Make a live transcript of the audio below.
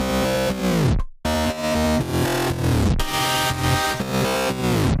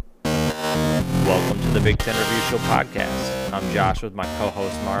the Big Ten Review Show podcast. I'm Josh with my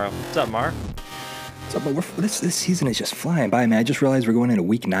co-host Mara. What's up, Mara? What's up? But this season is just flying by, man. I just realized we're going into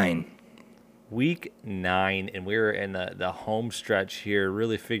week 9. Week 9, and we're in the home stretch here,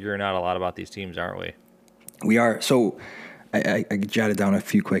 really figuring out a lot about these teams, aren't we? We are. So I jotted down a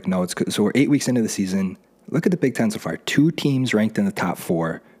few quick notes. So we're 8 weeks into the season. Look at the Big Ten so far. 2 teams ranked in the top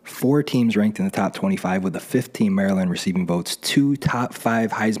 4. 4 teams ranked in the top 25 with the 5th team, Maryland, receiving votes. 2 top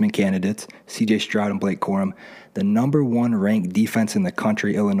 5 Heisman candidates, C.J. Stroud and Blake Corum. The number 1 ranked defense in the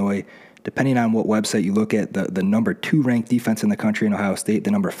country, Illinois. Depending on what website you look at, the number 2 ranked defense in the country in Ohio State.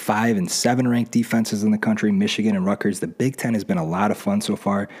 The number 5 and 7 ranked defenses in the country, Michigan and Rutgers. The Big Ten has been a lot of fun so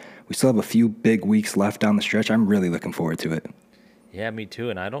far. We still have a few big weeks left down the stretch. I'm really looking forward to it. Yeah, me too.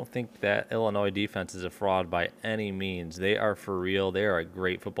 And I don't think that Illinois defense is a fraud by any means. They are for real. They are a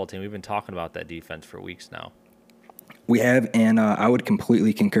great football team. We've been talking about that defense for weeks now. We have, and I would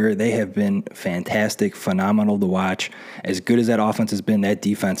completely concur. They have been fantastic, phenomenal to watch. As good as that offense has been, that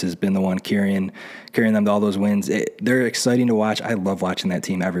defense has been the one carrying them to all those wins. They're exciting to watch. I love watching that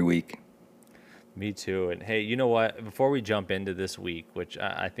team every week. Me too. And hey, you know what? Before we jump into this week, which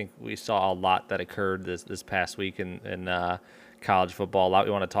I think we saw a lot that occurred this past week in college football, a lot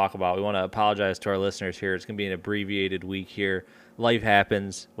we want to talk about. We want to apologize to our listeners here. It's going to be an abbreviated week here. Life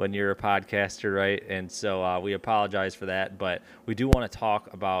happens when you're a podcaster, right? And so we apologize for that. But we do want to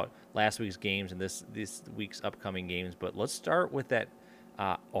talk about last week's games and this week's upcoming games. But let's start with that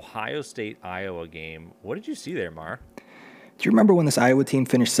Ohio State-Iowa game. What did you see there, Mar? Do you remember when this Iowa team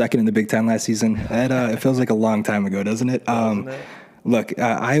finished second in the Big Ten last season? That it feels like a long time ago, doesn't it? Look,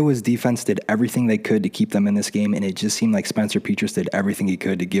 Iowa's defense did everything they could to keep them in this game, and it just seemed like Spencer Petras did everything he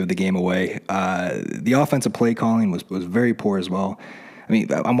could to give the game away. The offensive play calling was very poor as well. I mean,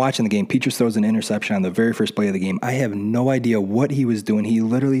 I'm watching the game. Petras throws an interception on the very first play of the game. I have no idea what he was doing. He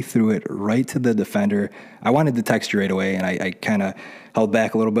literally threw it right to the defender. I wanted to text you right away, and I kind of held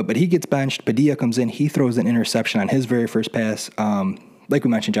back a little bit. But he gets benched. Padilla comes in. He throws an interception on his very first pass. Like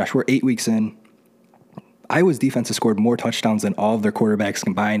we mentioned, Josh, we're 8 weeks in. Iowa's defense has scored more touchdowns than all of their quarterbacks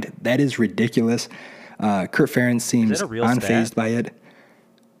combined. That is ridiculous. Kurt Ferentz seems unfazed by it.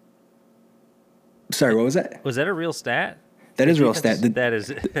 Sorry, what was that? Was that a real stat? That is a real stat.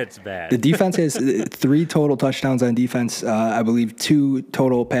 That's bad. The defense has 3 total touchdowns on defense. I believe 2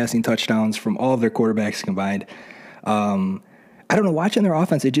 total passing touchdowns from all of their quarterbacks combined. I don't know. Watching their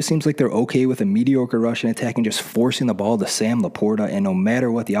offense, it just seems like they're okay with a mediocre rushing attack and just forcing the ball to Sam Laporta. And no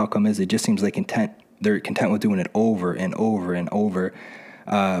matter what the outcome is, it just seems like they're content with doing it over and over and over.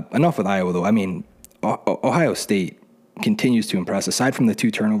 Enough with Iowa, though. I mean, Ohio State continues to impress. Aside from the 2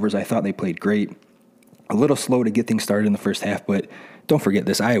 turnovers, I thought they played great. A little slow to get things started in the first half, but don't forget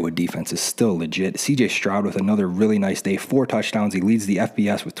this Iowa defense is still legit. C.J. Stroud with another really nice day, 4 touchdowns. He leads the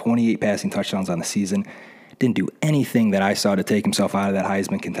FBS with 28 passing touchdowns on the season. Didn't do anything that I saw to take himself out of that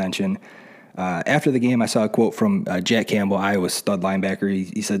Heisman contention. After the game, I saw a quote from Jack Campbell, Iowa's stud linebacker.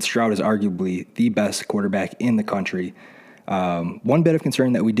 He said Stroud is arguably the best quarterback in the country. One bit of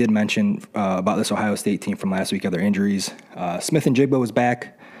concern that we did mention about this Ohio State team from last week are their injuries. Smith-Njigba was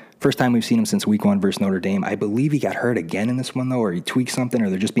back. First time we've seen him since week 1 versus Notre Dame. I believe he got hurt again in this one, though, or he tweaked something, or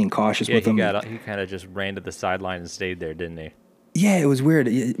they're just being cautious with him. He kind of just ran to the sideline and stayed there, didn't he? Yeah, it was weird.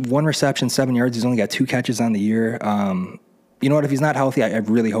 1 reception, 7 yards. He's only got 2 catches on the year. You know what? If he's not healthy, I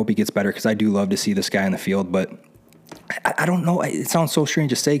really hope he gets better because I do love to see this guy in the field. But I don't know. It sounds so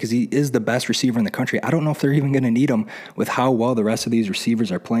strange to say because he is the best receiver in the country. I don't know if they're even going to need him with how well the rest of these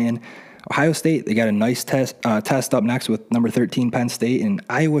receivers are playing. Ohio State, they got a nice test up next with number 13 Penn State, and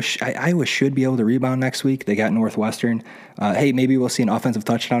Iowa should be able to rebound next week. They got Northwestern. Hey, maybe we'll see an offensive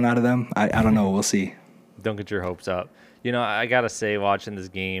touchdown out of them. I don't know. We'll see. Don't get your hopes up. You know, I got to say, watching this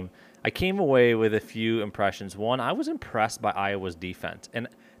game, I came away with a few impressions. One, I was impressed by Iowa's defense, and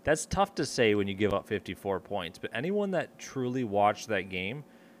that's tough to say when you give up 54 points, but anyone that truly watched that game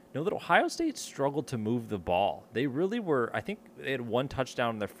know that Ohio State struggled to move the ball. They really were. I think they had 1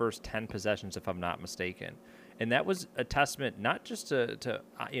 touchdown in their first 10 possessions, if I'm not mistaken. And that was a testament not just to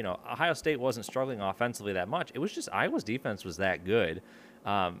Ohio State wasn't struggling offensively that much. It was just Iowa's defense was that good.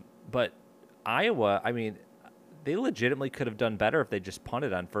 But Iowa, I mean, they legitimately could have done better if they just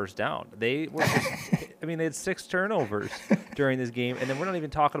punted on first down. They were they had 6 turnovers during this game. And then we're not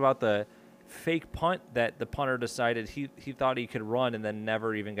even talking about the fake punt that the punter decided he thought he could run and then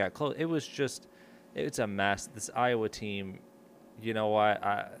never even got close. It was just, it's a mess. This Iowa team, you know what?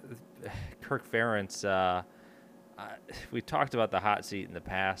 Kirk Ferentz, we talked about the hot seat in the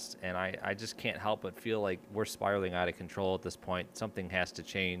past, and I just can't help but feel like we're spiraling out of control at this point. Something has to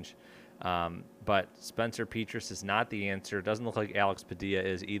change. But Spencer Petras is not the answer. It doesn't look like Alex Padilla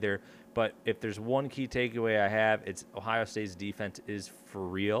is either. But if there's one key takeaway I have, it's Ohio State's defense is for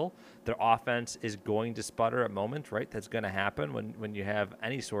real. Their offense is going to sputter at moments, right? That's going to happen when you have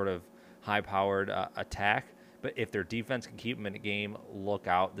any sort of high-powered attack. But if their defense can keep them in a game, look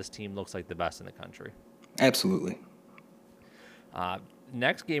out. This team looks like the best in the country. Absolutely.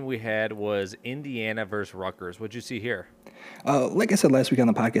 Next game we had was Indiana versus Rutgers. What'd you see here? Like I said last week on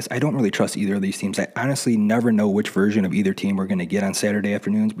the podcast, I don't really trust either of these teams. I honestly never know which version of either team we're going to get on Saturday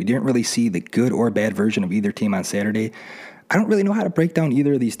afternoons. We didn't really see the good or bad version of either team on Saturday. I don't really know how to break down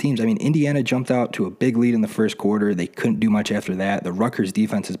either of these teams. I mean, Indiana jumped out to a big lead in the first quarter. They couldn't do much after that. The Rutgers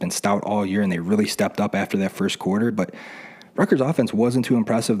defense has been stout all year, and they really stepped up after that first quarter. But Rutgers offense wasn't too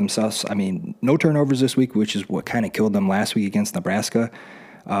impressive themselves. I mean, no turnovers this week, which is what kind of killed them last week against Nebraska.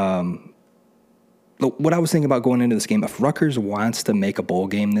 What I was thinking about going into this game, if Rutgers wants to make a bowl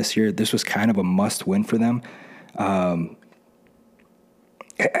game this year, this was kind of a must-win for them. I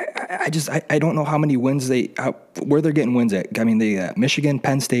don't know how many wins where they're getting wins at. I mean, they got Michigan,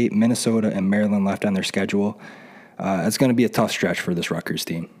 Penn State, Minnesota, and Maryland left on their schedule. It's going to be a tough stretch for this Rutgers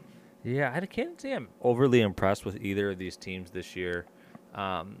team. Yeah, I can't say I'm overly impressed with either of these teams this year.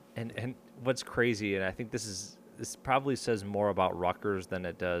 And what's crazy, and I think this probably says more about Rutgers than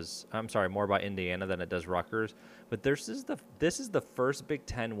it does. I'm sorry, more about Indiana than it does Rutgers. But this is the first Big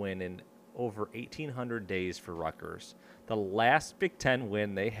Ten win in over 1,800 days for Rutgers. The last Big Ten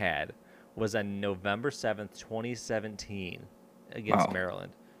win they had was on November 7th, 2017 against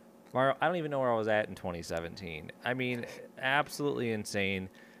Maryland. Mario, I don't even know where I was at in 2017. I mean, absolutely insane.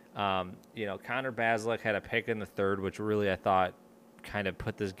 Connor Bazelak had a pick in the third, which really I thought kind of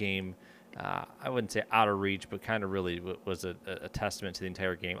put this game, I wouldn't say out of reach, but kind of really was a testament to the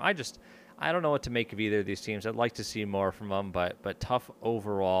entire game. I don't know what to make of either of these teams. I'd like to see more from them, but tough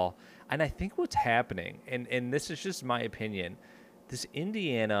overall. And I think what's happening, and this is just my opinion, this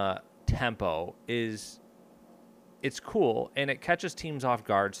Indiana tempo it's cool, and it catches teams off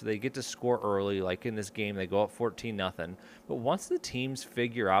guard, so they get to score early. Like in this game, they go up 14-0. But once the teams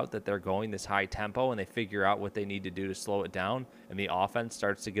figure out that they're going this high tempo and they figure out what they need to do to slow it down, and the offense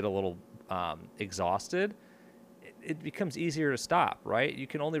starts to get a little exhausted, it becomes easier to stop, right? You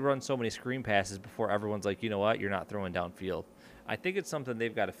can only run so many screen passes before everyone's like, you know what, you're not throwing downfield. I think it's something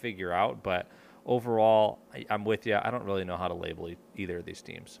they've got to figure out, but overall, I'm with you. I don't really know how to label either of these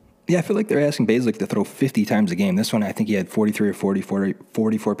teams. Yeah, I feel like they're asking Bazelak to throw 50 times a game. This one, I think he had 43 or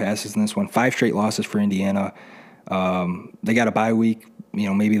 44 passes in this one. 5 straight losses for Indiana. They got a bye week.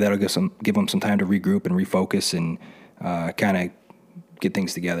 Maybe that'll give them some time to regroup and refocus and kind of get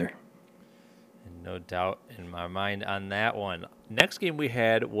things together. No doubt in my mind on that one. Next game we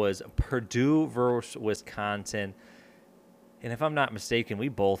had was Purdue versus Wisconsin. And if I'm not mistaken, we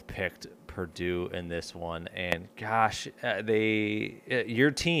both picked Purdue in this one. And gosh,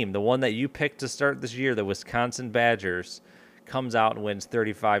 your team, the one that you picked to start this year, the Wisconsin Badgers, comes out and wins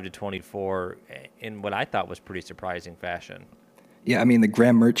 35-24 in what I thought was pretty surprising fashion. Yeah, I mean, the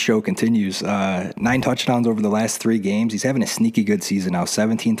Graham Mertz show continues. 9 touchdowns over the last 3 games. He's having a sneaky good season now.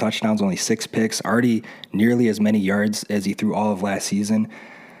 17 touchdowns, only 6 picks, already nearly as many yards as he threw all of last season.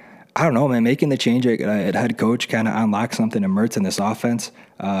 I don't know, man. Making the change at head coach kind of unlocks something in Mertz in this offense.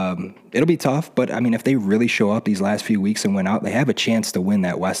 It'll be tough, but I mean, if they really show up these last few weeks and win out, they have a chance to win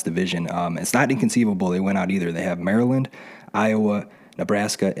that West Division. It's not inconceivable they win out either. They have Maryland, Iowa,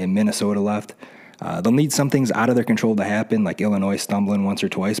 Nebraska, and Minnesota left. They'll need some things out of their control to happen, like Illinois stumbling once or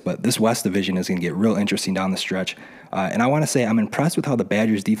twice, but this West Division is going to get real interesting down the stretch. And I want to say I'm impressed with how the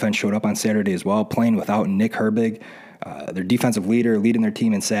Badgers defense showed up on Saturday as well, playing without Nick Herbig. Their defensive leader, leading their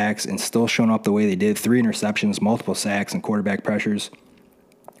team in sacks, and still showing up the way they did. 3 interceptions, multiple sacks, and quarterback pressures.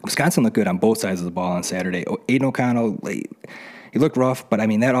 Wisconsin looked good on both sides of the ball on Saturday. Aiden O'Connell, he looked rough, but I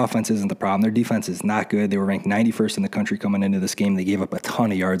mean, that offense isn't the problem. Their defense is not good. They were ranked 91st in the country coming into this game. They gave up a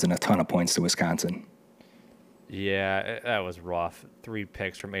ton of yards and a ton of points to Wisconsin. Yeah, that was rough. 3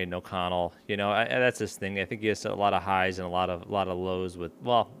 picks from Aiden O'Connell. That's his thing. I think he has a lot of highs and a lot of lows with,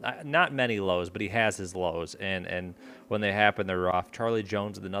 well, not many lows, but he has his lows. And when they happen, they're rough. Charlie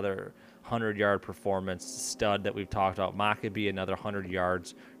Jones with another 100-yard performance, stud that we've talked about. Maccabee, another 100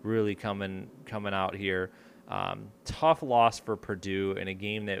 yards, really coming out here. Tough loss for Purdue in a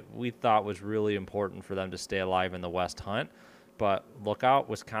game that we thought was really important for them to stay alive in the West hunt. But look out,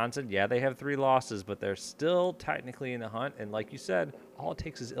 Wisconsin, yeah, they have 3 losses, but they're still technically in the hunt. And like you said, all it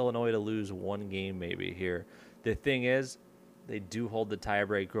takes is Illinois to lose 1 game maybe here. The thing is, they do hold the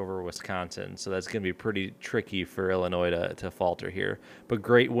tiebreaker over Wisconsin, so that's going to be pretty tricky for Illinois to falter here. But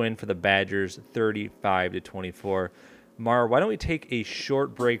great win for the Badgers, 35-24. Mar, why don't we take a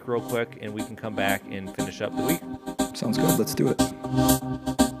short break real quick and we can come back and finish up the week? Sounds good. Let's do it.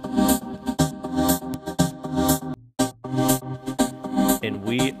 And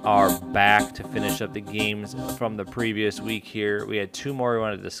we are back to finish up the games from the previous week here. We had two more we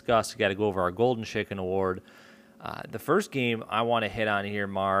want to discuss. We got to go over our Golden Chicken Award. The first game I want to hit on here,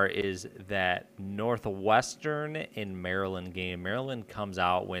 Mar, is that Northwestern and Maryland game. Maryland comes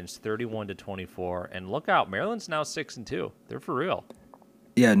out, wins 31-24, and look out, Maryland's now 6-2. They're for real.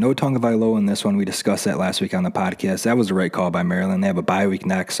 Yeah, no Tagovailoa in this one. We discussed that last week on the podcast. That was the right call by Maryland. They have a bye week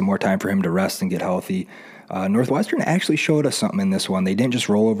next, some more time for him to rest and get healthy. Northwestern actually showed us something in this one. They didn't just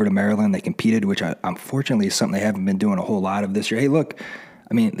roll over to Maryland. They competed, which unfortunately is something they haven't been doing a whole lot of this year. Hey, look,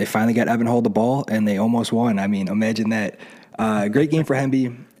 I mean, they finally got Evan Hull the ball, and they almost won. I mean, imagine that. Great game for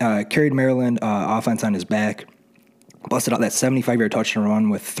Hemby. Carried Maryland offense on his back. Busted out that 75-yard touchdown run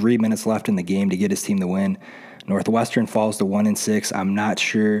with 3 minutes left in the game to get his team the win. Northwestern falls to 1-6. I'm not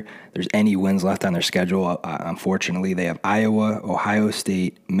sure there's any wins left on their schedule. Unfortunately, they have Iowa, Ohio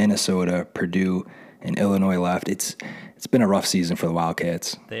State, Minnesota, Purdue, and Illinois left. It's been a rough season for the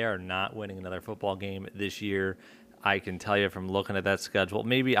Wildcats. They are not winning another football game this year. I can tell you from looking at that schedule,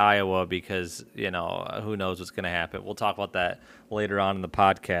 maybe Iowa because, who knows what's going to happen. We'll talk about that later on in the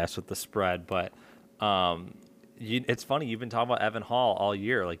podcast with the spread. But it's funny. You've been talking about Evan Hall all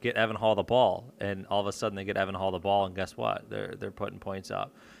year. Like, get Evan Hall the ball. And all of a sudden they get Evan Hall the ball, and guess what? They're putting points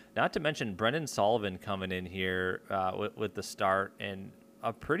up. Not to mention Brendan Sullivan coming in here with the start, and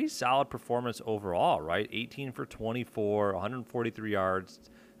a pretty solid performance overall, right? 18 for 24, 143 yards,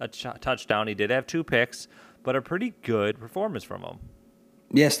 a touchdown. He did have 2 picks, but a pretty good performance from him.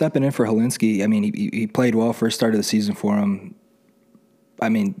 Yeah, stepping in for Helinski. I mean, he played well first start of the season for him. I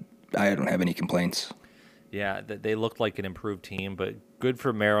mean, I don't have any complaints. Yeah, they looked like an improved team, but good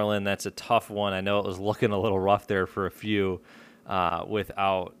for Maryland. That's a tough one. I know it was looking a little rough there for a few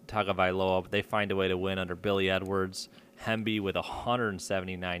without Tagovailoa, but they find a way to win under Billy Edwards. Hemby with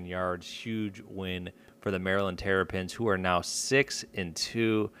 179 yards, huge win for the Maryland Terrapins, who are now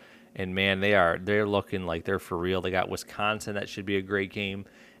 6-2. And man, they're looking like they're for real. They got Wisconsin. That should be a great game.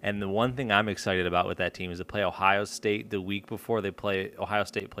 And the one thing I'm excited about with that team is to play Ohio State the week before Ohio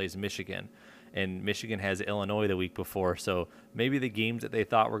State plays Michigan. And Michigan has Illinois the week before. So maybe the games that they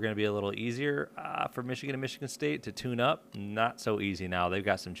thought were going to be a little easier for Michigan and Michigan State to tune up, not so easy now. They've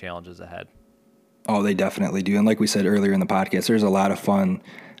got some challenges ahead. Oh, they definitely do. And like we said earlier in the podcast, there's a lot of fun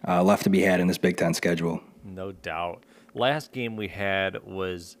left to be had in this Big Ten schedule. No doubt. Last game we had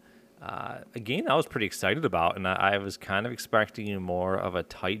was a game I was pretty excited about, and I was kind of expecting more of a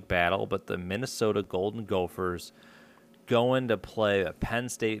tight battle, but the Minnesota Golden Gophers going to play the Penn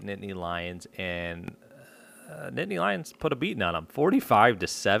State Nittany Lions, and Nittany Lions put a beating on them,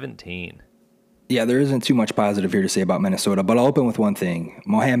 45-17. Yeah, there isn't too much positive here to say about Minnesota, but I'll open with one thing.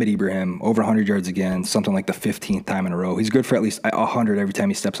 Mohamed Ibrahim, over 100 yards again, something like the 15th time in a row. He's good for at least 100 every time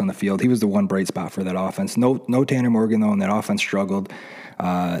he steps on the field. He was the one bright spot for that offense. No Tanner Morgan, though, and that offense struggled.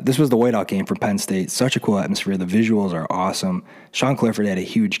 This was the whiteout game for Penn State. Such a cool atmosphere. The visuals are awesome. Sean Clifford had a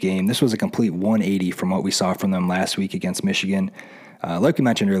huge game. This was a complete 180 from what we saw from them last week against Michigan. Like we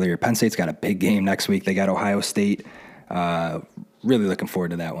mentioned earlier, Penn State's got a big game next week. They got Ohio State. Really looking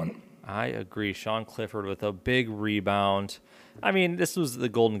forward to that one. I agree. Sean Clifford with a big rebound. I mean, this was the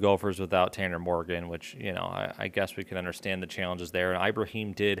Golden Gophers without Tanner Morgan, which, I guess we can understand the challenges there. And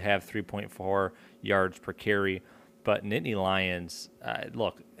Ibrahim did have 3.4 yards per carry. But Nittany Lions,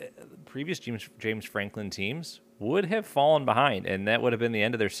 look, previous James Franklin teams would have fallen behind, and that would have been the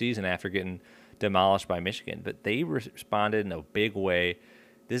end of their season after getting demolished by Michigan. But they responded in a big way.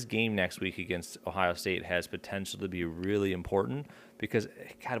 This game next week against Ohio State has potential to be really important because,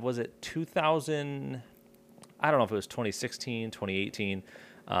 God, was it 2000? I don't know if it was 2016, 2018.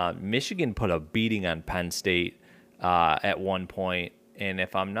 Michigan put a beating on Penn State at one point, and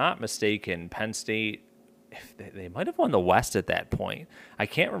if I'm not mistaken, Penn State, they might have won the West at that point. I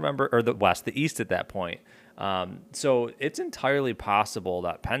can't remember, or the East at that point. So it's entirely possible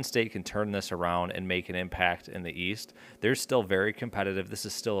that Penn State can turn this around and make an impact in the East. They're still very competitive. This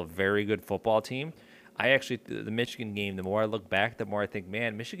is still a very good football team. The Michigan game, the more I look back, the more I think,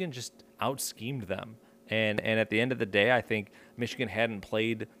 man, Michigan just out-schemed them. And at the end of the day, I think Michigan hadn't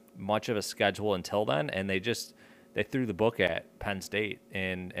played much of a schedule until then, and they threw the book at Penn State,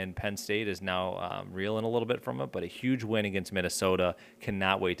 and Penn State is now reeling a little bit from it, but a huge win against Minnesota.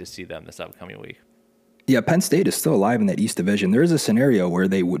 Cannot wait to see them this upcoming week. Yeah, Penn State is still alive in that East Division. There is a scenario where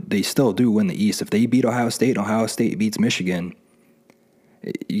they still do win the East. If they beat Ohio State and Ohio State beats Michigan,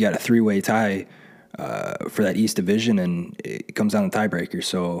 you got a 3-way tie for that East Division, and it comes down to tiebreaker.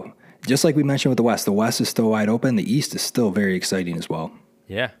 So just like we mentioned with the West is still wide open. The East is still very exciting as well.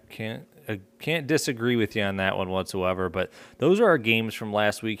 Yeah, can't disagree with you on that one whatsoever. But those are our games from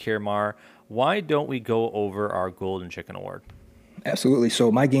last week here, Mar. Why don't we go over our Golden Chicken Award? Absolutely.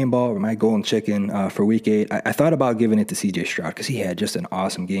 So my game ball, or my golden chicken for week 8, I thought about giving it to C.J. Stroud because he had just an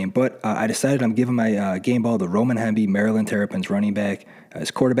awesome game. But I decided I'm giving my game ball to Roman Hemby, Maryland Terrapins running back.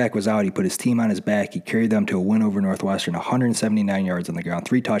 His quarterback was out. He put his team on his back. He carried them to a win over Northwestern, 179 yards on the ground,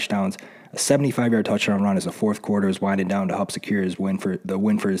 3 touchdowns, a 75-yard touchdown run as the fourth quarter is winding down to help secure his win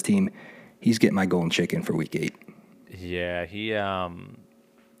for his team. He's getting my golden chicken for week 8. Yeah,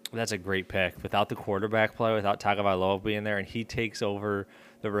 that's a great pick. Without the quarterback play, without Tagovailoa being there, and he takes over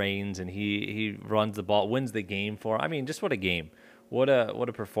the reins and he runs the ball, wins the game for him. I mean, just what a game. What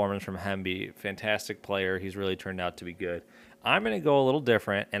a performance from Hemby. Fantastic player. He's really turned out to be good. I'm going to go a little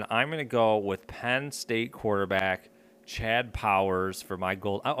different, and I'm going to go with Penn State quarterback Chad Powers for my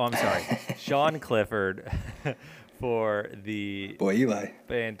goal. Oh, I'm sorry. Sean Clifford for the Eli.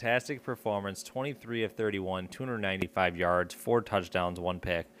 Fantastic performance. 23 of 31, 295 yards, 4 touchdowns, 1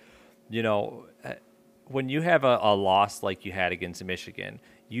 pick. You know, when you have a loss like you had against Michigan,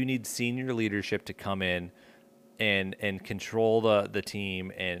 you need senior leadership to come in and control the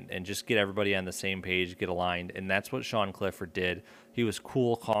team and just get everybody on the same page, get aligned. And that's what Sean Clifford did. He was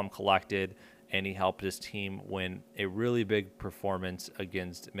cool, calm, collected, and he helped his team win a really big performance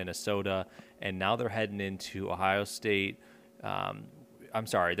against Minnesota. And now they're heading into Ohio State.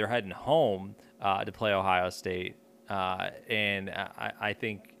 They're heading home to play Ohio State. And I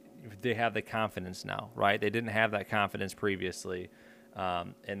think they have the confidence now, right? They didn't have that confidence previously.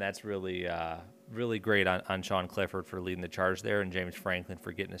 And that's really great on Sean Clifford for leading the charge there and James Franklin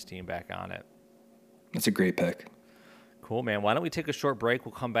for getting his team back on it. That's a great pick. Cool, man. Why don't we take a short break?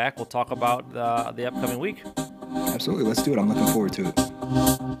 We'll come back. We'll talk about the upcoming week. Absolutely. Let's do it. I'm looking forward to it.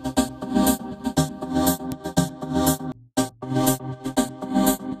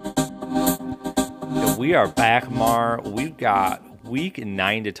 We are back, Mar. We've got week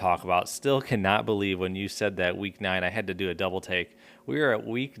 9 to talk about. Still cannot believe when you said that week 9. I had to do a double take. We are at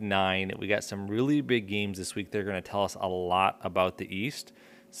week 9. We got some really big games this week. They're going to tell us a lot about the East.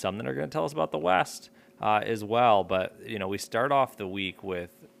 Some that are going to tell us about the West as well. But, you know, we start off the week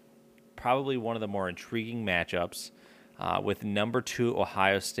with probably one of the more intriguing matchups with number 2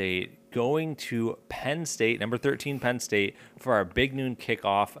 Ohio State going to Penn State, number 13 Penn State, for our big noon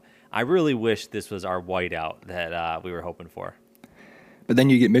kickoff. I really wish this was our whiteout that we were hoping for. But then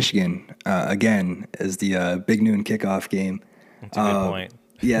you get Michigan again as the big noon kickoff game. That's a good point.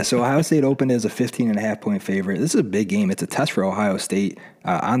 Yeah, so Ohio State opened as a 15.5-point favorite. This is a big game. It's a test for Ohio State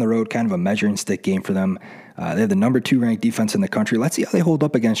on the road, kind of a measuring stick game for them. They have the number 2 ranked defense in the country. Let's see how they hold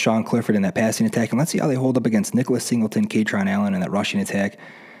up against Sean Clifford in that passing attack, and let's see how they hold up against Nicholas Singleton, Katron Allen in that rushing attack.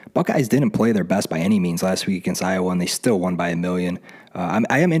 Buckeyes didn't play their best by any means last week against Iowa, and they still won by 1 million.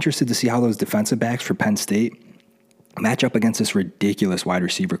 I am interested to see how those defensive backs for Penn State match up against this ridiculous wide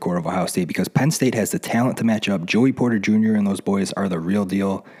receiver core of Ohio State, because Penn State has the talent to match up. Joey Porter Jr. and those boys are the real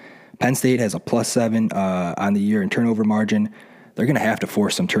deal. Penn State has a +7 on the year in turnover margin. They're going to have to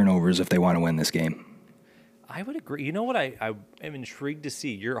force some turnovers if they want to win this game. I would agree. You know what I am intrigued to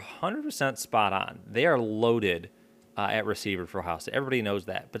see? You're 100% spot on. They are loaded at receiver for Ohio State. Everybody knows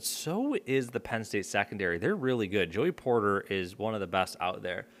that. But so is the Penn State secondary. They're really good. Joey Porter is one of the best out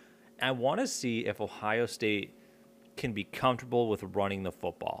there. I want to see if Ohio State can be comfortable with running the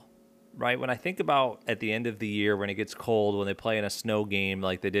football, right? When I think about at the end of the year when it gets cold, when they play in a snow game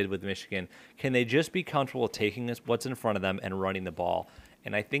like they did with Michigan, can they just be comfortable with taking what's in front of them and running the ball?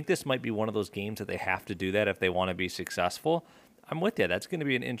 And I think this might be one of those games that they have to do that if they want to be successful. I'm with you. That's going to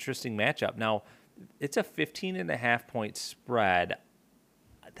be an interesting matchup. Now, it's a 15.5-point spread.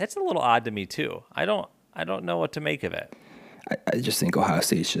 That's a little odd to me too. I don't know what to make of it. I just think Ohio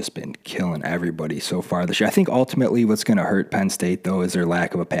State's just been killing everybody so far this year. I think ultimately what's going to hurt Penn State, though, is their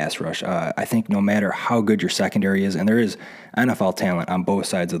lack of a pass rush. I think no matter how good your secondary is, and there is NFL talent on both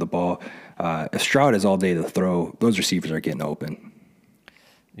sides of the ball, if Stroud is all day to throw, those receivers are getting open.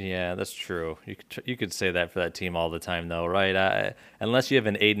 Yeah, that's true. You could say that for that team all the time, though, right? Unless you have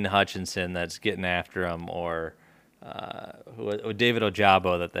an Aiden Hutchinson that's getting after him, or David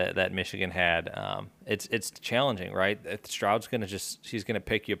Ojabo that Michigan had. It's challenging, right? Stroud's he's gonna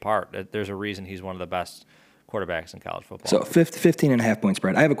pick you apart. There's a reason he's one of the best quarterbacks in college football. So 15.5-point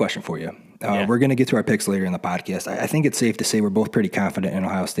spread. I have a question for you. Yeah. We're going to get to our picks later in the podcast. I think it's safe to say we're both pretty confident in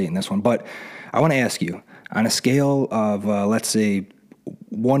Ohio State in this one, but I want to ask you, on a scale of, let's say,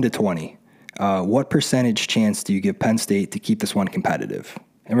 1 to 20, what percentage chance do you give Penn State to keep this one competitive?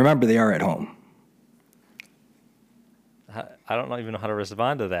 And remember, they are at home. I don't even know how to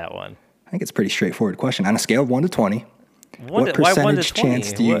respond to that one. I think it's a pretty straightforward question. On a scale of 1 to 20, Why what 1 to percentage 20?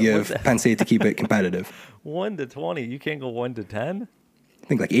 chance do you give Penn State to keep it competitive? 1 to 20. You can't go 1 to 10? I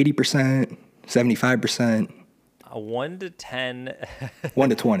think like 80%, 75%. 1 to 10. 1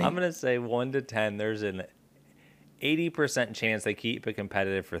 to 20. I'm going to say 1 to 10. There's an 80% chance they keep it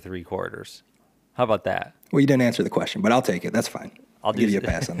competitive for 3 quarters. How about that? Well, you didn't answer the question, but I'll take it. That's fine. I'll give you a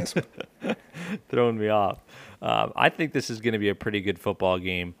pass on this one. Throwing me off. I think this is going to be a pretty good football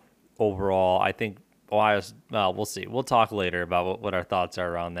game overall. I think Ohio's, well, we'll see. We'll talk later about what our thoughts are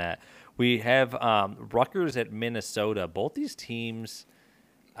around that. We have Rutgers at Minnesota. Both these teams,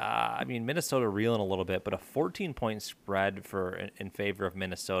 Minnesota reeling a little bit, but a 14-point spread in favor of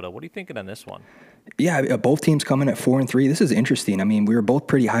Minnesota. What are you thinking on this one? Yeah, both teams coming at 4-3. This is interesting. I mean, we were both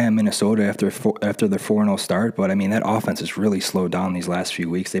pretty high on Minnesota after their 4-0 start, but I mean that offense has really slowed down these last few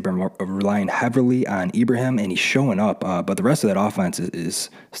weeks. They've been relying heavily on Ibrahim, and he's showing up. But the rest of that offense is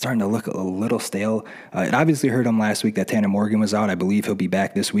starting to look a little stale. It obviously hurt him last week that Tanner Morgan was out. I believe he'll be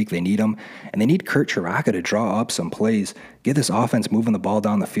back this week. They need him, and they need Kurt Chiraka to draw up some plays, get this offense moving the ball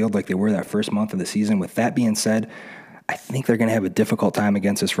down the field like they were that first month of the season. With that being said, I think they're going to have a difficult time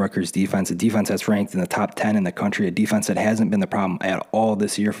against this Rutgers defense. A defense that's ranked in the top 10 in the country, a defense that hasn't been the problem at all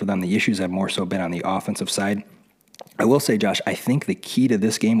this year for them. The issues have more so been on the offensive side. I will say, Josh, I think the key to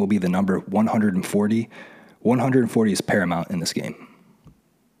this game will be the number 140. 140 is paramount in this game.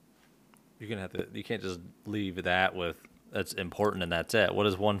 You're going to have to, you can't just leave that with, that's important and that's it. What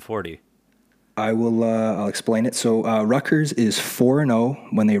is 140? I'll explain it. So Rutgers is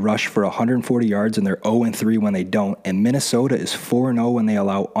 4-0 when they rush for 140 yards, and they're 0-3 when they don't. And Minnesota is 4-0 when they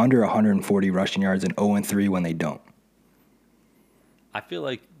allow under 140 rushing yards and 0-3 when they don't. I feel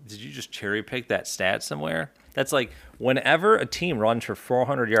like, did you just cherry pick that stat somewhere? That's like whenever a team runs for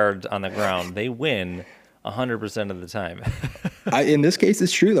 400 yards on the ground, they win 100% of the time. In this case,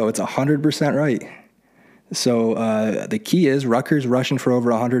 it's true, though. It's 100% right. So the key is Rutgers rushing for over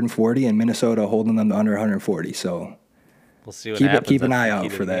 140 and Minnesota holding them to under 140. So we'll see what happens. Keep an eye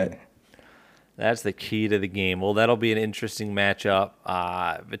out for that. That's the key to the game. Well, that'll be an interesting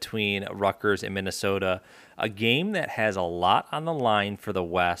matchup between Rutgers and Minnesota. A game that has a lot on the line for the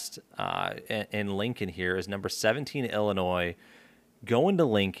West in Lincoln here is number 17 Illinois going to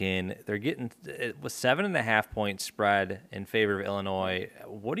Lincoln. They're getting it was 7.5-point spread in favor of Illinois.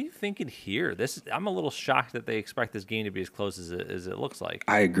 What are you thinking here? I'm a little shocked that they expect this game to be as close as it looks like.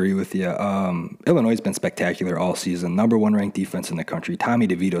 I agree with you. Illinois has been spectacular all season. Number 1 ranked defense in the country. Tommy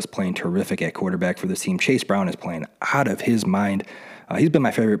DeVito is playing terrific at quarterback for this team. Chase Brown is playing out of his mind. He's been my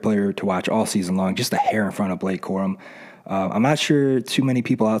favorite player to watch all season long. Just a hair in front of Blake Corum. I'm not sure too many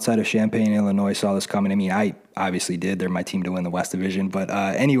people outside of Champaign, Illinois saw this coming. I mean, I obviously did. They're my team to win the West Division. But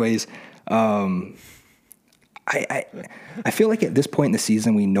anyways, I feel like at this point in the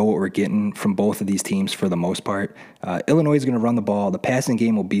season, we know what we're getting from both of these teams for the most part. Illinois is going to run the ball. The passing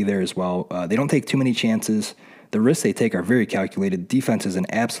game will be there as well. They don't take too many chances. The risks they take are very calculated. Defense is an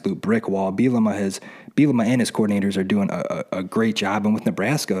absolute brick wall. Bielema and his coordinators are doing a great job. And with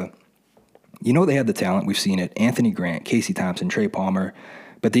Nebraska, you know they have the talent. We've seen it. Anthony Grant, Casey Thompson, Trey Palmer.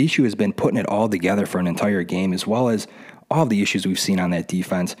 But the issue has been putting it all together for an entire game, as well as all the issues we've seen on that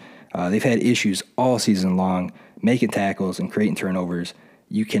defense. They've had issues all season long, making tackles and creating turnovers.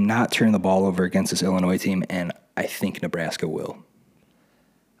 You cannot turn the ball over against this Illinois team, and I think Nebraska will.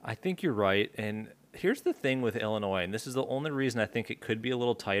 I think you're right. And here's the thing with Illinois, and this is the only reason I think it could be a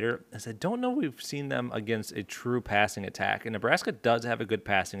little tighter, is I don't know we've seen them against a true passing attack. And Nebraska does have a good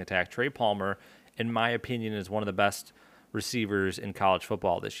passing attack. Trey Palmer, in my opinion, is one of the best receivers in college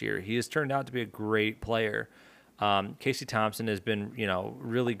football this year. He has turned out to be a great player. Casey Thompson has been,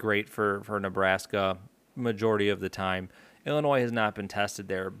 really great for Nebraska majority of the time. Illinois has not been tested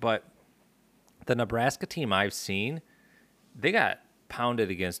there, but the Nebraska team I've seen, they got pounded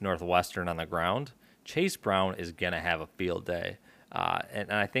against Northwestern on the ground. Chase Brown is going to have a field day,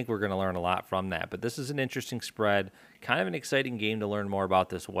 and I think we're going to learn a lot from that. But this is an interesting spread, kind of an exciting game to learn more about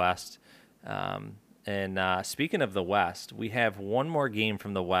this West. And speaking of the West, we have one more game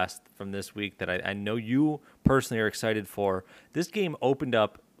from the West from this week that I know you personally are excited for. This game opened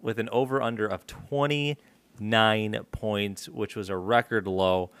up with an over-under of 29 points, which was a record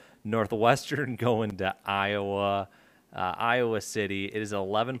low. Northwestern going to Iowa City. It is an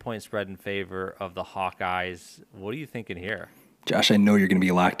 11-point spread in favor of the Hawkeyes. What are you thinking here? Josh, I know you're going to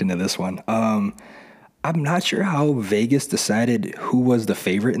be locked into this one. I'm not sure how Vegas decided who was the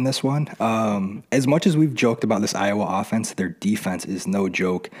favorite in this one. As much as we've joked about this Iowa offense, their defense is no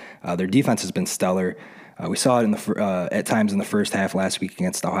joke. Their defense has been stellar. We saw it at times in the first half last week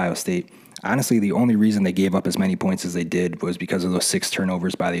against Ohio State. Honestly, the only reason they gave up as many points as they did was because of those 6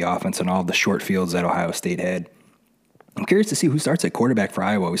 turnovers by the offense and all the short fields that Ohio State had. I'm curious to see who starts at quarterback for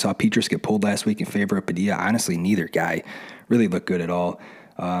Iowa. We saw Petras get pulled last week in favor of Padilla. Honestly, neither guy really looked good at all.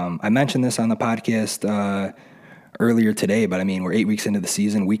 I mentioned this on the podcast earlier today, but I mean, we're 8 weeks into the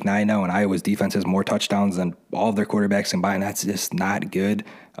season, week 9 now, and Iowa's defense has more touchdowns than all of their quarterbacks combined. That's just not good.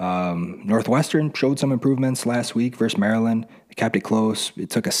 Northwestern showed some improvements last week versus Maryland. They kept it close. It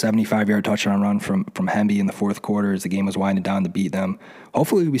took a 75-yard touchdown run from Hemby in the fourth quarter as the game was winding down to beat them.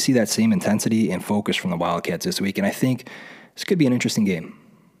 Hopefully we see that same intensity and focus from the Wildcats this week, and I think this could be an interesting game.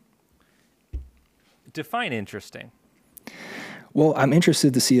 Define interesting. Well, I'm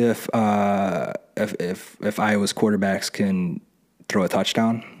interested to see if Iowa's quarterbacks can throw a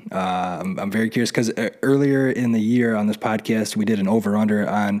touchdown. I'm very curious because earlier in the year on this podcast, we did an over-under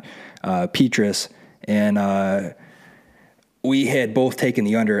on Petras, and we had both taken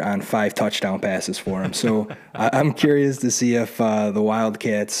the under on 5 touchdown passes for him. So I'm curious to see if the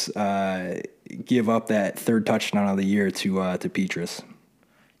Wildcats give up that 3rd touchdown of the year to Petras.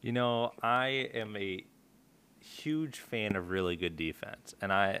 You know, I am a huge fan of really good defense,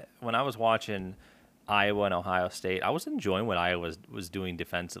 and when I was watching Iowa and Ohio State, I was enjoying what Iowa was doing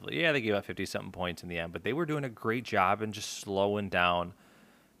defensively. Yeah, they gave up 50-something points in the end, but they were doing a great job in just slowing down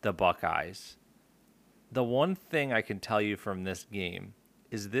the Buckeyes. The one thing I can tell you from this game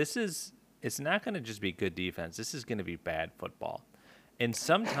is it's not going to just be good defense. This is going to be bad football. And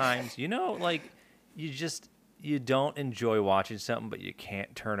sometimes, you don't enjoy watching something, but you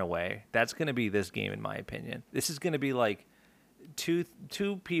can't turn away. That's going to be this game, in my opinion. This is going to be like two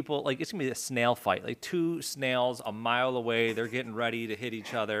people, like it's going to be a snail fight, like 2 snails a mile away. They're getting ready to hit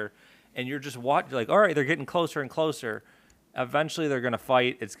each other, and you're just watching, like, all right, they're getting closer and closer. Eventually, they're going to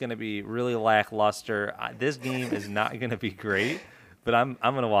fight. It's going to be really lackluster. This game is not going to be great, but I'm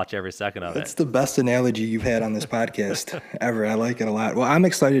going to watch every second of it. That's the best analogy you've had on this podcast ever. I like it a lot. Well, I'm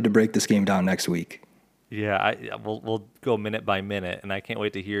excited to break this game down next week. Yeah, we'll go minute by minute, and I can't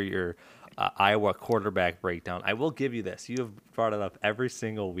wait to hear your Iowa quarterback breakdown. I will give you this. You have brought it up every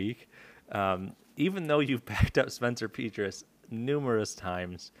single week. Even though you've backed up Spencer Petras numerous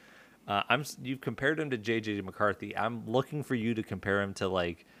times, you've compared him to J.J. McCarthy. I'm looking for you to compare him to,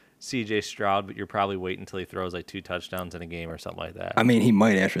 like, C.J. Stroud, but you're probably waiting until he throws, like, 2 touchdowns in a game or something like that. I mean, he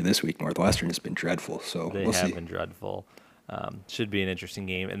might after this week. Northwestern has been dreadful, so we'll see. They have been dreadful. Should be an interesting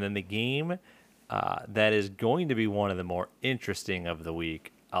game. And then the game that is going to be one of the more interesting of the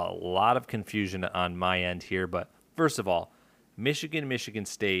week. A lot of confusion on my end here, but first of all, Michigan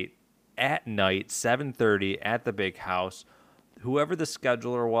State at night, 7:30 at the Big House. Whoever the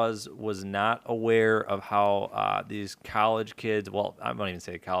scheduler was not aware of how these college kids, well, I won't even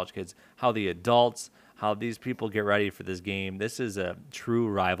say college kids, how the adults, how these people get ready for this game. This is a true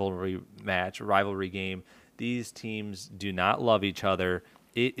rivalry game. These teams do not love each other.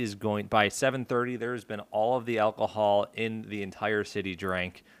 It is going by 7:30. There's been all of the alcohol in the entire city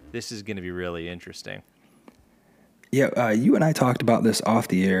drank. This is going to be really interesting. Yeah, you and I talked about this off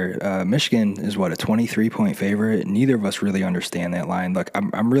the air. Michigan is a 23-point favorite. Neither of us really understand that line. Look,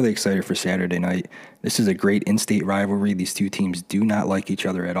 I'm really excited for Saturday night. This is a great in-state rivalry. These two teams do not like each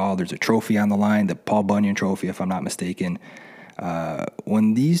other at all. There's a trophy on the line, the Paul Bunyan Trophy, if I'm not mistaken.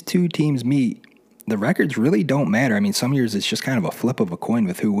 When these two teams meet, the records really don't matter. I mean, some years it's just kind of a flip of a coin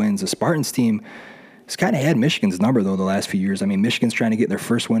with who wins. The Spartans team has kind of had Michigan's number, though, the last few years. I mean, Michigan's trying to get their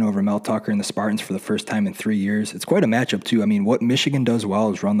first win over Mel Tucker and the Spartans for the first time in 3 years. It's quite a matchup, too. I mean, what Michigan does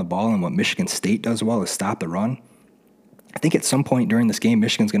well is run the ball, and what Michigan State does well is stop the run. I think at some point during this game,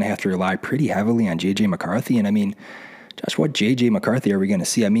 Michigan's going to have to rely pretty heavily on J.J. McCarthy. And, I mean, Josh, what J.J. McCarthy are we going to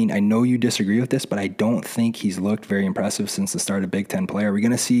see? I mean, I know you disagree with this, but I don't think he's looked very impressive since the start of Big Ten play. Are we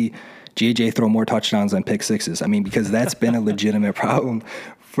going to see J.J. throw more touchdowns than pick sixes? I mean, because that's been a legitimate problem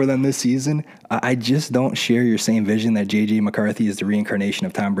for them this season. I just don't share your same vision that J.J. McCarthy is the reincarnation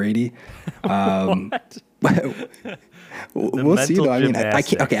of Tom Brady. We'll see, though. I mean,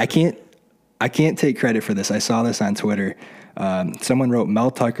 I can't take credit for this. I saw this on Twitter. Someone wrote,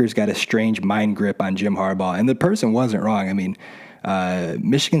 Mel Tucker's got a strange mind grip on Jim Harbaugh. And the person wasn't wrong. I mean,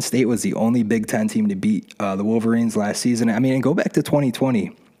 Michigan State was the only Big Ten team to beat the Wolverines last season. I mean, and go back to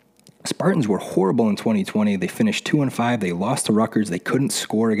 2020. Spartans were horrible in 2020. They finished 2-5. They lost to Rutgers. They couldn't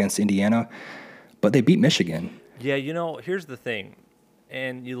score against Indiana, but they beat Michigan. Yeah, here's the thing.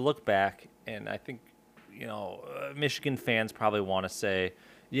 And you look back, and I think, Michigan fans probably want to say,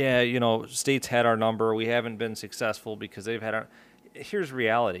 yeah, State's had our number. We haven't been successful because they've had our... Here's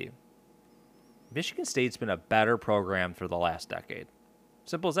reality. Michigan State's been a better program for the last decade.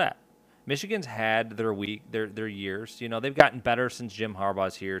 Simple as that. Michigan's had their years. You know, they've gotten better since Jim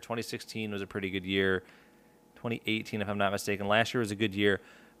Harbaugh's here. 2016 was a pretty good year. 2018, if I'm not mistaken, last year was a good year.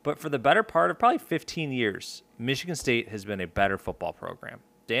 But for the better part of probably 15 years, Michigan State has been a better football program.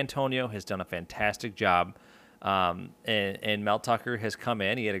 D'Antonio has done a fantastic job, and Mel Tucker has come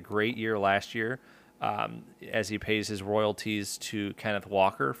in. He had a great year last year as he pays his royalties to Kenneth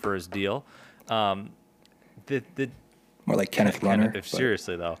Walker for his deal. More like Kenneth Runner.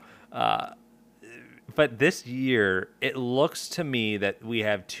 Seriously, though. But this year, it looks to me that we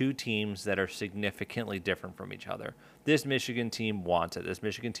have two teams that are significantly different from each other. This Michigan team wants it. This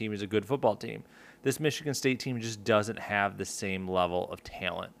Michigan team is a good football team. This Michigan State team just doesn't have the same level of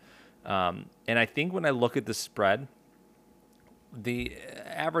talent. And I think when I look at the spread, the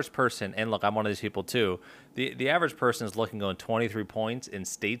average person, and look, I'm one of these people too, the average person is looking going 23 points, and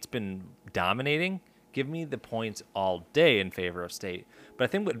State's been dominating. Give me the points all day in favor of State. But I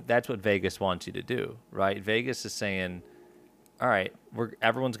think that's what Vegas wants you to do, right? Vegas is saying, all right,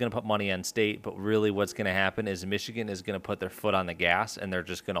 everyone's going to put money on State, but really what's going to happen is Michigan is going to put their foot on the gas, and they're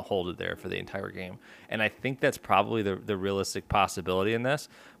just going to hold it there for the entire game. And I think that's probably the realistic possibility in this.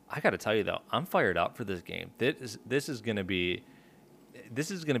 I got to tell you, though, I'm fired up for this game. This is going to be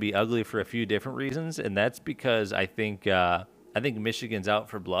ugly for a few different reasons, and that's because I think Michigan's out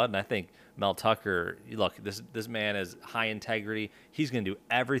for blood, and I think Mel Tucker, look, this man is high integrity. He's going to do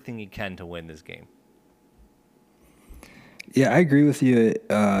everything he can to win this game. Yeah, I agree with you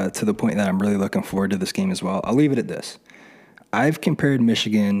to the point that I'm really looking forward to this game as well. I'll leave it at this. I've compared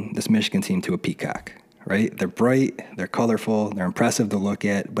this Michigan team to a peacock, right? They're bright, they're colorful, they're impressive to look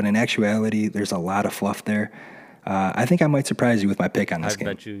at, but in actuality, there's a lot of fluff there. I think I might surprise you with my pick on this game.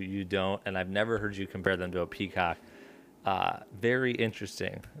 I bet you don't, and I've never heard you compare them to a peacock. Very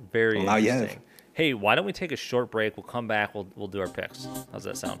interesting. Very interesting. Hey, why don't we take a short break? We'll come back. We'll do our picks. How's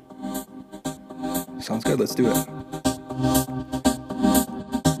that sound? Sounds good. Let's do it.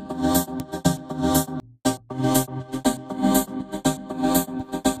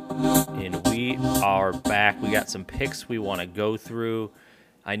 And we are back. We got some picks we want to go through.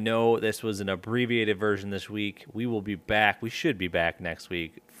 I know this was an abbreviated version this week. We will be back. We should be back next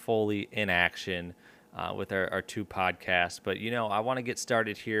week, fully in action. With our two podcasts. But, I want to get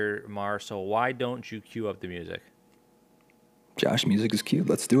started here, Mar, so why don't you cue up the music? Josh, music is cute.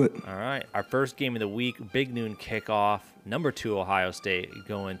 Let's do it. All right. Our first game of the week, big noon kickoff. Number 2, Ohio State,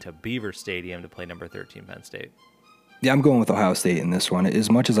 going to Beaver Stadium to play number 13, Penn State. Yeah, I'm going with Ohio State in this one.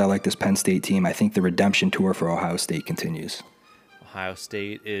 As much as I like this Penn State team, I think the redemption tour for Ohio State continues. Ohio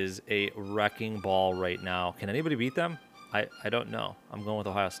State is a wrecking ball right now. Can anybody beat them? I don't know. I'm going with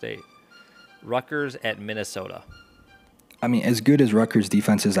Ohio State. Rutgers at Minnesota. I mean, as good as Rutgers'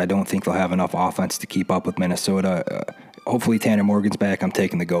 defense is, I don't think they'll have enough offense to keep up with Minnesota. Hopefully Tanner Morgan's back. I'm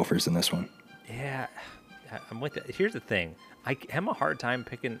taking the Gophers in this one. Yeah, I'm with it. Here's the thing. I have a hard time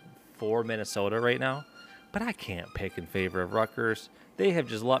picking for Minnesota right now, but I can't pick in favor of Rutgers. They have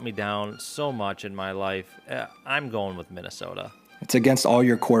just let me down so much in my life. I'm going with Minnesota. It's against all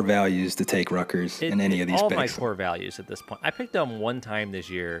your core values to take Rutgers in any of these picks. All my core values at this point. I picked them one time this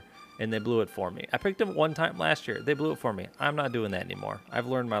year, and they blew it for me. I picked them one time last year. They blew it for me. I'm not doing that anymore. I've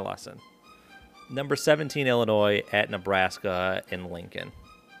learned my lesson. Number 17, Illinois at Nebraska in Lincoln.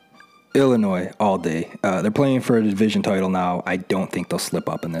 Illinois all day. They're playing for a division title now. I don't think they'll slip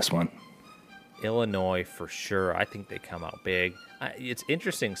up in this one. Illinois for sure. I think they come out big. It's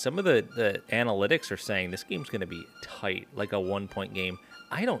interesting. Some of the analytics are saying this game's going to be tight, like a 1-point game.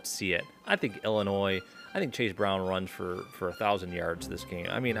 I don't see it. I think Chase Brown runs for 1,000 yards this game.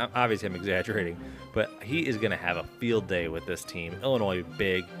 I mean, obviously I'm exaggerating, but he is going to have a field day with this team. Illinois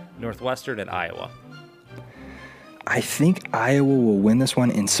big. Northwestern at Iowa. I think Iowa will win this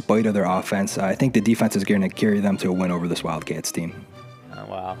one in spite of their offense. I think the defense is going to carry them to a win over this Wildcats team. Oh,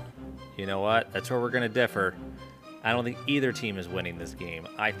 wow. You know what? That's where we're going to differ. I don't think either team is winning this game.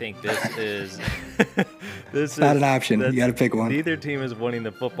 I think this is not an option. You got to pick one. Neither team is winning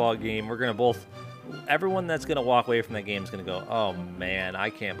the football game. We're going to both. Everyone that's going to walk away from that game is going to go, oh, man, I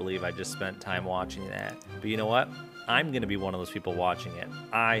can't believe I just spent time watching that. But you know what? I'm going to be one of those people watching it.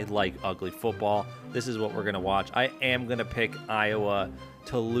 I like ugly football. This is what we're going to watch. I am going to pick Iowa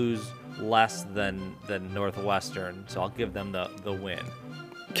to lose less than Northwestern, so I'll give them the win.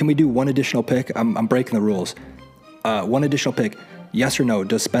 Can we do one additional pick? I'm breaking the rules. One additional pick. Yes or no,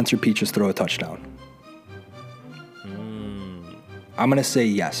 does Spencer Petras throw a touchdown? I'm going to say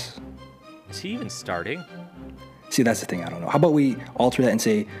yes. Is he even starting? See, that's the thing. I don't know. How about we alter that and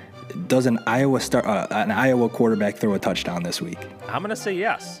say, does an Iowa quarterback throw a touchdown this week? I'm gonna say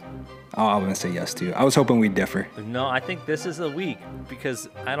yes. Oh, I'm going to say yes, too. I was hoping we'd differ. No, I think this is the week because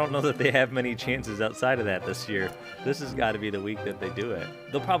I don't know that they have many chances outside of that this year. This has got to be the week that they do it.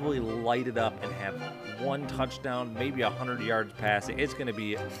 They'll probably light it up and have one touchdown, maybe 100 yards passing. It's going to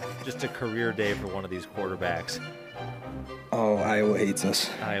be just a career day for one of these quarterbacks. Oh, Iowa hates us.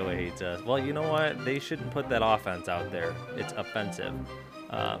 Iowa hates us. Well, you know what? They shouldn't put that offense out there. It's offensive.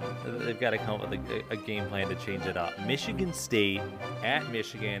 They've got to come up with a game plan to change it up. Michigan State at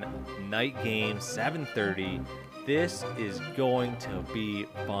Michigan, night game, 7:30. This is going to be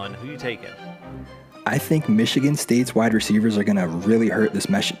fun. Who you taking? I think Michigan State's wide receivers are going to really hurt this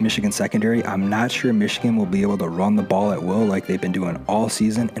Michigan secondary. I'm not sure Michigan will be able to run the ball at will like they've been doing all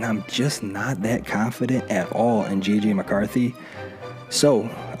season, and I'm just not that confident at all in J.J. McCarthy. So,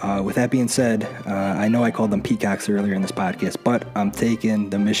 with that being said, I know I called them peacocks earlier in this podcast, but I'm taking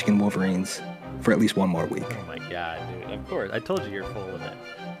the Michigan Wolverines for at least one more week. Oh my God, dude. Of course. I told you you're full of it.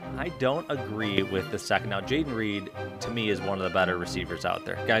 I don't agree with the second. Now, Jaden Reed, to me, is one of the better receivers out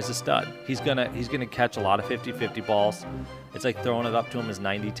there. Guy's a stud. He's gonna catch a lot of 50-50 balls. It's like throwing it up to him is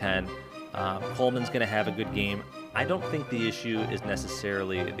 90-10. Coleman's going to have a good game. I don't think the issue is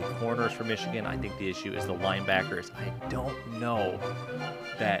necessarily the corners for Michigan. I think the issue is the linebackers. I don't know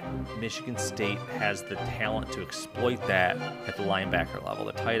that Michigan State has the talent to exploit that at the linebacker level.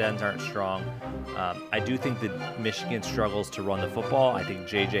 The tight ends aren't strong. I do think that Michigan struggles to run the football. I think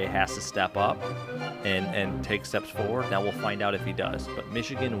JJ has to step up and take steps forward. Now we'll find out if he does. But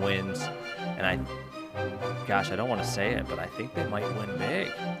Michigan wins, and gosh, I don't want to say it, but I think they might win big.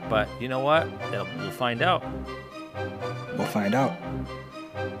 But you know what? We'll find out. We'll find out.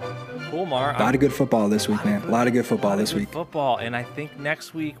 Cool, Mar. A lot of good football this week, man. A lot of good football this week. Football, and I think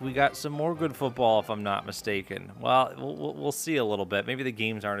next week we got some more good football, if I'm not mistaken. Well, we'll see a little bit. Maybe the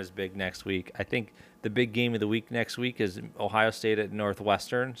games aren't as big next week. I think the big game of the week next week is Ohio State at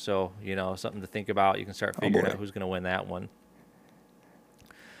Northwestern. So, something to think about. You can start figuring out who's going to win that one.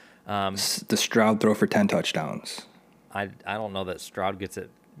 The Stroud throw for 10 touchdowns. I don't know that Stroud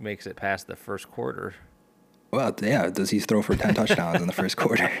makes it past the first quarter. Well, yeah, does he throw for 10 touchdowns in the first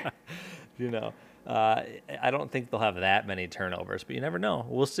quarter? I don't think they'll have that many turnovers, but you never know.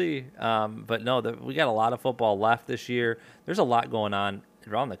 We'll see. But no, we got a lot of football left this year. There's a lot going on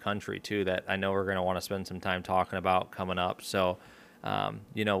around the country, too, that I know we're going to want to spend some time talking about coming up. So,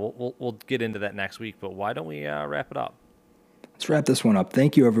 we'll get into that next week, but why don't we wrap it up? Let's wrap this one up.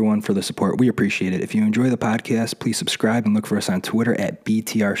 Thank you, everyone, for the support. We appreciate it. If you enjoy the podcast, please subscribe and look for us on Twitter at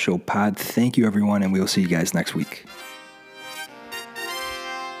BTR Show Pod. Thank you, everyone, and we will see you guys next week.